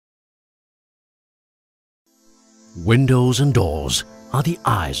Windows and doors are the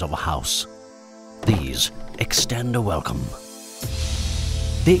eyes of a house. These extend a welcome.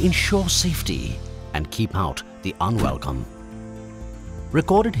 They ensure safety and keep out the unwelcome.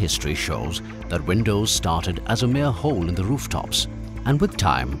 Recorded history shows that windows started as a mere hole in the rooftops and with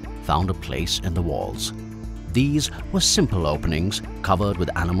time found a place in the walls. These were simple openings covered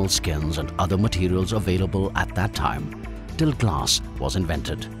with animal skins and other materials available at that time, till glass was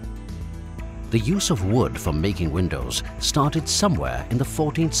invented. The use of wood for making windows started somewhere in the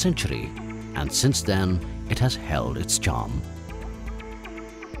 14th century, and since then it has held its charm.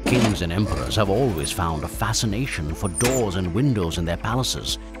 Kings and emperors have always found a fascination for doors and windows in their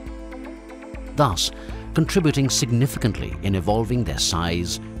palaces, thus contributing significantly in evolving their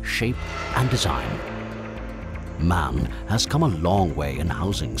size, shape and design. Man has come a long way in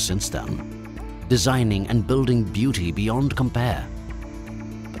housing since then, designing and building beauty beyond compare.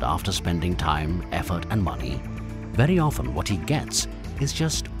 But after spending time, effort and money, very often what he gets is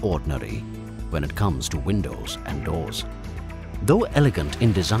just ordinary when it comes to windows and doors. Though elegant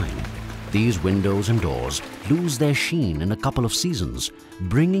in design, these windows and doors lose their sheen in a couple of seasons,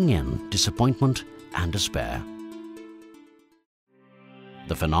 bringing in disappointment and despair.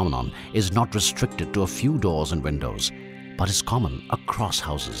 The phenomenon is not restricted to a few doors and windows, but is common across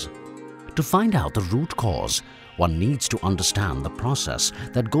houses. To find out the root cause, one needs to understand the process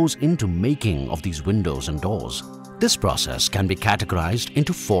that goes into making of these windows and doors. This process can be categorized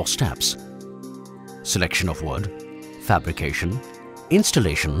into 4 steps: selection of wood, fabrication,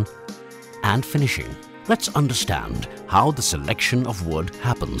 installation, and finishing. Let's understand how the selection of wood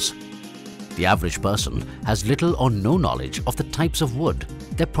happens. The average person has little or no knowledge of the types of wood,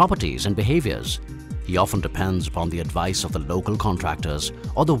 their properties and behaviors. He often depends upon the advice of the local contractors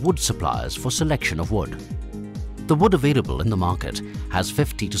or the wood suppliers for selection of wood. The wood available in the market has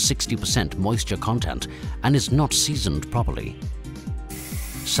 50 to 60% moisture content and is not seasoned properly.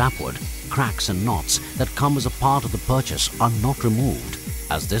 Sapwood, cracks and knots that come as a part of the purchase are not removed,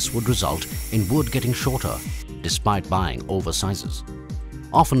 as this would result in wood getting shorter despite buying oversizes,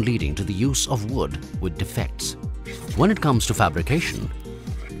 often leading to the use of wood with defects. When it comes to fabrication,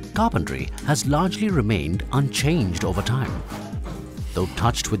 carpentry has largely remained unchanged over time. Though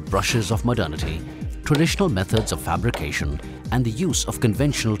touched with brushes of modernity, traditional methods of fabrication and the use of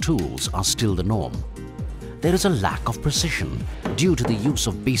conventional tools are still the norm. There is a lack of precision due to the use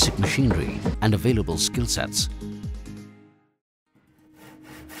of basic machinery and available skill sets.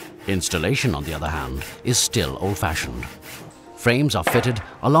 Installation, on the other hand, is still old-fashioned. Frames are fitted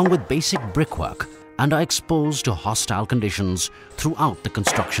along with basic brickwork and are exposed to hostile conditions throughout the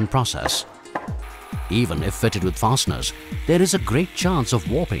construction process. Even if fitted with fasteners, there is a great chance of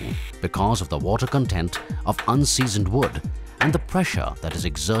warping because of the water content of unseasoned wood and the pressure that is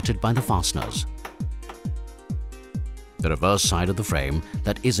exerted by the fasteners. The reverse side of the frame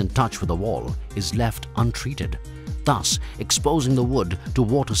that is in touch with the wall is left untreated, thus exposing the wood to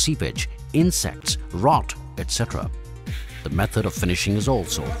water seepage, insects, rot, etc. The method of finishing is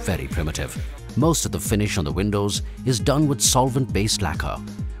also very primitive. Most of the finish on the windows is done with solvent-based lacquer,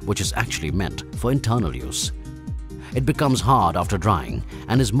 which is actually meant for internal use. It becomes hard after drying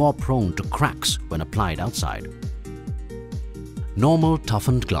and is more prone to cracks when applied outside. Normal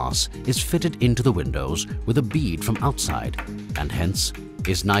toughened glass is fitted into the windows with a bead from outside and hence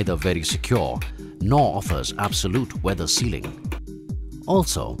is neither very secure nor offers absolute weather sealing.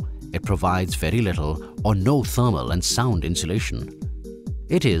 Also, it provides very little or no thermal and sound insulation.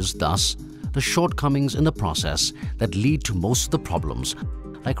 It is, thus, the shortcomings in the process that lead to most of the problems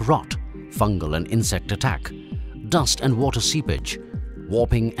like rot, fungal and insect attack, dust and water seepage,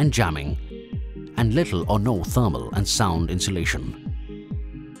 warping and jamming, and little or no thermal and sound insulation.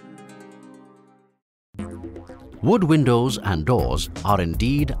 Wood windows and doors are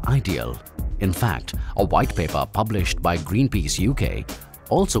indeed ideal. In fact, a white paper published by Greenpeace UK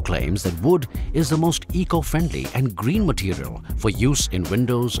also claims that wood is the most eco-friendly and green material for use in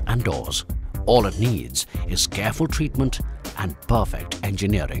windows and doors. All it needs is careful treatment and perfect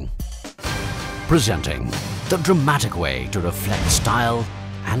engineering. Presenting the dramatic way to reflect style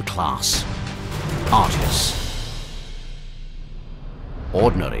and class. Artius.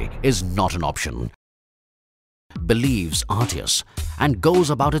 Ordinary is not an option. Believes Artius and goes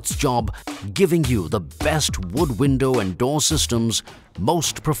about its job giving you the best wood window and door systems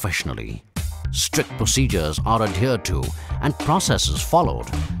most professionally. Strict procedures are adhered to and processes followed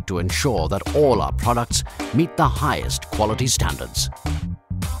to ensure that all our products meet the highest quality standards.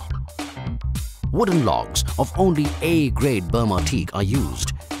 Wooden logs of only A-grade Burma teak are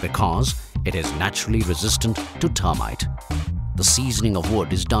used because it is naturally resistant to termite. The the seasoning of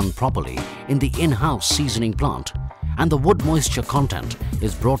wood is done properly in the in-house seasoning plant, and the wood moisture content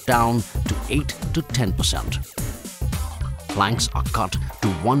is brought down to 8 to 10%. Planks are cut to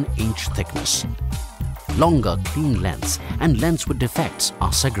 1 inch thickness. Longer clean lengths and lengths with defects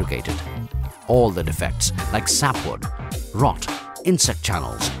are segregated. All the defects like sapwood, rot, insect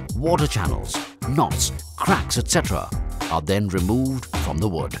channels, water channels, knots, cracks, etc. are then removed from the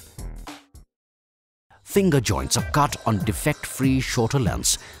wood. Finger joints are cut on defect-free shorter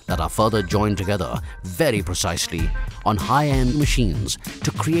lengths that are further joined together very precisely on high-end machines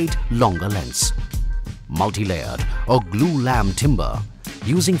to create longer lengths. Multi-layered or glue-lam timber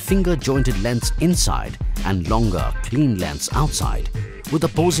using finger-jointed lengths inside and longer clean lengths outside with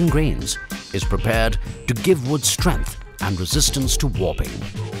opposing grains is prepared to give wood strength and resistance to warping.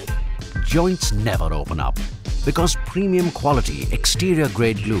 Joints never open up because premium quality exterior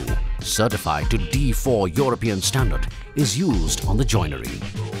grade glue certified to D4 European standard is used on the joinery.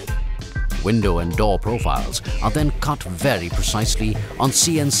 Window and door profiles are then cut very precisely on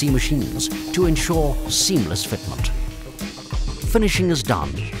CNC machines to ensure seamless fitment. Finishing is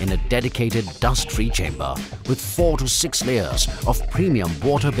done in a dedicated dust-free chamber with 4 to 6 layers of premium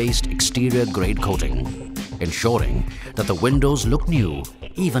water-based exterior grade coating, ensuring that the windows look new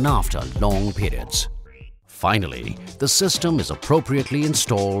even after long periods. Finally, the system is appropriately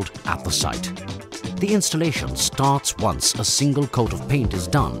installed at the site. The installation starts once a single coat of paint is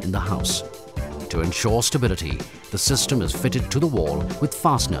done in the house. To ensure stability, the system is fitted to the wall with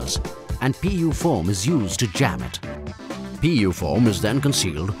fasteners and PU foam is used to jam it. PU foam is then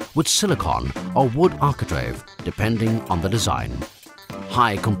concealed with silicone or wood architrave depending on the design.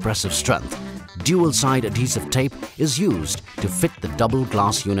 High compressive strength, dual-side adhesive tape is used to fit the double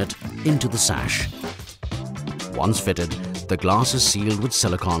glass unit into the sash. Once fitted, the glass is sealed with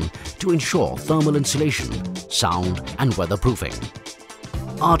silicone to ensure thermal insulation, sound and weatherproofing.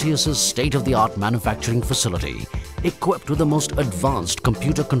 Artius' state-of-the-art manufacturing facility, equipped with the most advanced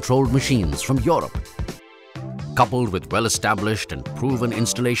computer-controlled machines from Europe, coupled with well-established and proven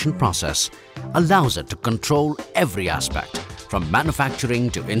installation process, allows it to control every aspect, from manufacturing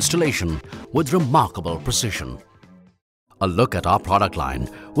to installation, with remarkable precision. A look at our product line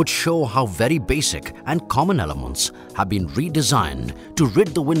would show how very basic and common elements have been redesigned to rid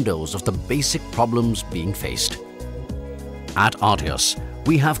the windows of the basic problems being faced. At Artius,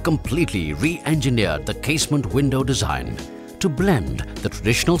 we have completely re-engineered the casement window design to blend the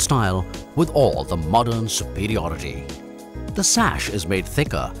traditional style with all the modern superiority. The sash is made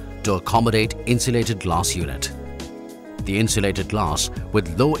thicker to accommodate insulated glass unit. The insulated glass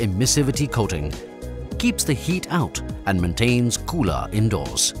with low emissivity coating keeps the heat out and maintains cooler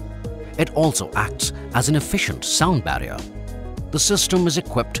indoors. It also acts as an efficient sound barrier. The system is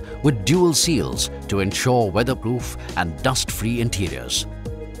equipped with dual seals to ensure weatherproof and dust-free interiors.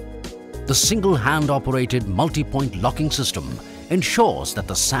 The single hand-operated multi-point locking system ensures that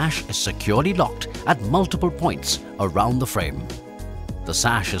the sash is securely locked at multiple points around the frame. The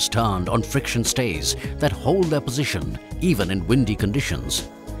sash is turned on friction stays that hold their position even in windy conditions,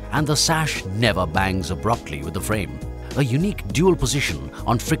 and the sash never bangs abruptly with the frame. A unique dual position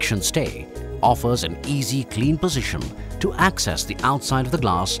on friction stay offers an easy, clean position to access the outside of the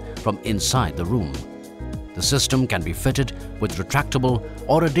glass from inside the room. The system can be fitted with retractable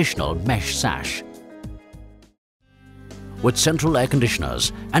or additional mesh sash. With central air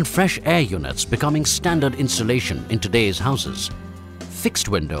conditioners and fresh air units becoming standard installation in today's houses, fixed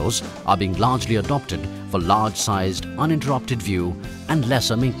windows are being largely adopted for large-sized, uninterrupted view and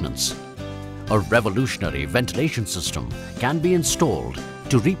lesser maintenance. A revolutionary ventilation system can be installed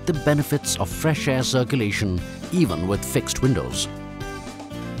to reap the benefits of fresh air circulation even with fixed windows.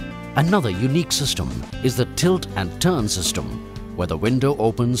 Another unique system is the tilt and turn system, where the window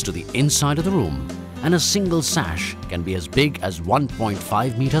opens to the inside of the room and a single sash can be as big as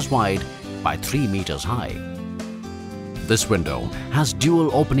 1.5 meters wide by 3 meters high. This window has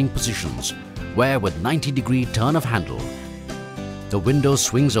dual opening positions where with 90-degree turn of handle, the window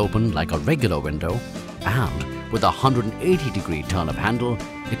swings open like a regular window, and with a 180-degree turn of handle,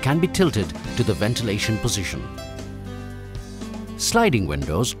 it can be tilted to the ventilation position. Sliding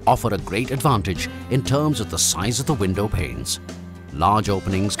windows offer a great advantage in terms of the size of the window panes. Large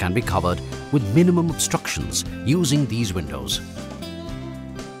openings can be covered with minimum obstructions using these windows.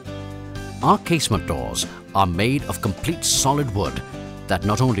 Our casement doors are made of complete solid wood that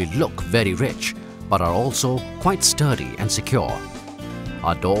not only look very rich, but are also quite sturdy and secure.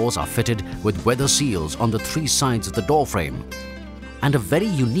 Our doors are fitted with weather seals on the 3 sides of the door frame and a very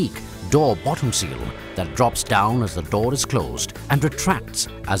unique door bottom seal that drops down as the door is closed and retracts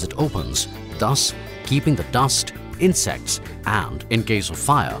as it opens, thus keeping the dust, insects and, in case of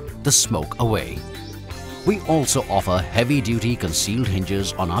fire, the smoke away. We also offer heavy-duty concealed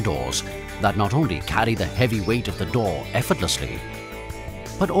hinges on our doors that not only carry the heavy weight of the door effortlessly,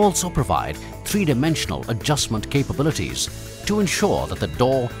 but also provide three-dimensional adjustment capabilities to ensure that the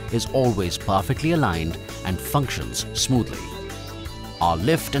door is always perfectly aligned and functions smoothly. Our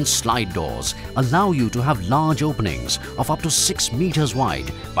lift and slide doors allow you to have large openings of up to 6 meters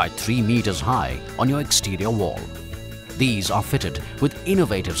wide by 3 meters high on your exterior wall. These are fitted with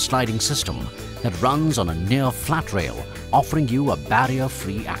innovative sliding system that runs on a near flat rail, offering you a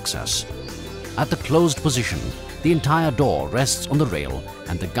barrier-free access. At the closed position, the entire door rests on the rail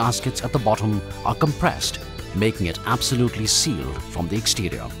and the gaskets at the bottom are compressed, making it absolutely sealed from the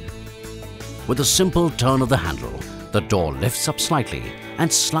exterior. With a simple turn of the handle, the door lifts up slightly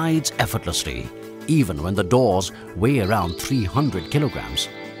and slides effortlessly, even when the doors weigh around 300 kilograms.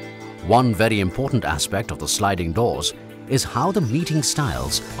 One very important aspect of the sliding doors is how the meeting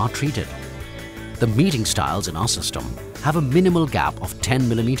stiles are treated. The meeting stiles in our system have a minimal gap of 10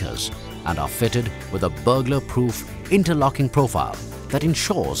 millimeters and are fitted with a burglar-proof interlocking profile that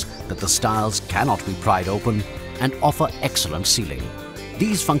ensures that the stiles cannot be pried open and offer excellent sealing.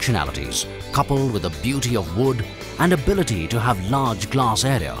 These functionalities, coupled with the beauty of wood and ability to have large glass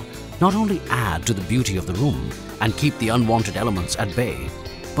area, not only add to the beauty of the room and keep the unwanted elements at bay,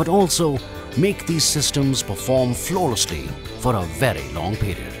 but also make these systems perform flawlessly for a very long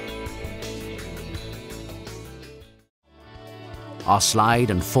period. Our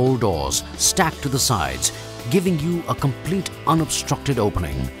slide and fold doors stack to the sides, giving you a complete unobstructed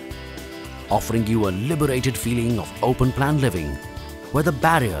opening, offering you a liberated feeling of open-plan living, where the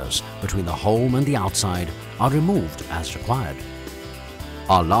barriers between the home and the outside are removed as required.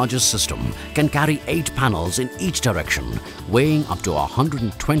 Our largest system can carry 8 panels in each direction, weighing up to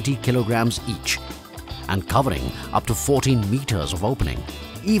 120 kilograms each and covering up to 14 meters of opening.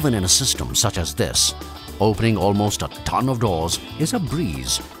 Even in a system such as this, opening almost a ton of doors is a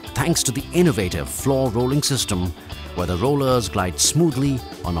breeze thanks to the innovative floor rolling system where the rollers glide smoothly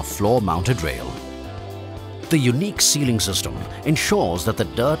on a floor-mounted rail. The unique sealing system ensures that the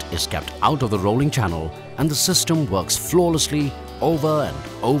dirt is kept out of the rolling channel and the system works flawlessly over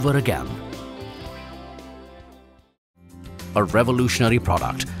and over again. A revolutionary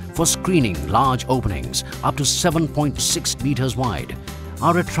product for screening large openings up to 7.6 meters wide,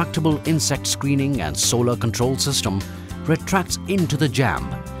 our retractable insect screening and solar control system retracts into the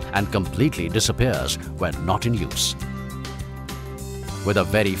jamb and completely disappears when not in use. With a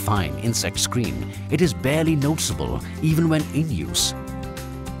very fine insect screen, it is barely noticeable even when in use.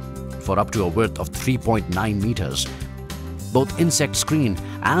 For up to a width of 3.9 meters, both insect screen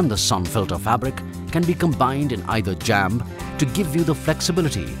and the sun filter fabric can be combined in either jamb to give you the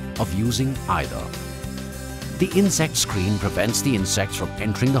flexibility of using either. The insect screen prevents the insects from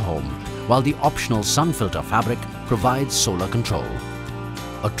entering the home, while the optional sun filter fabric provides solar control.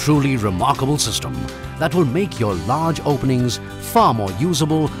 A truly remarkable system that will make your large openings far more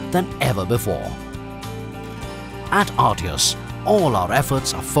usable than ever before. At Artius, all our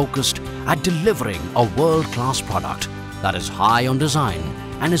efforts are focused at delivering a world-class product that is high on design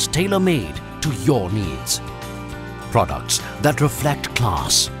and is tailor-made to your needs. Products that reflect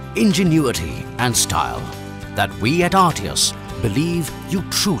class, ingenuity and style that we at Artius believe you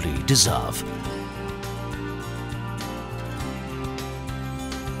truly deserve.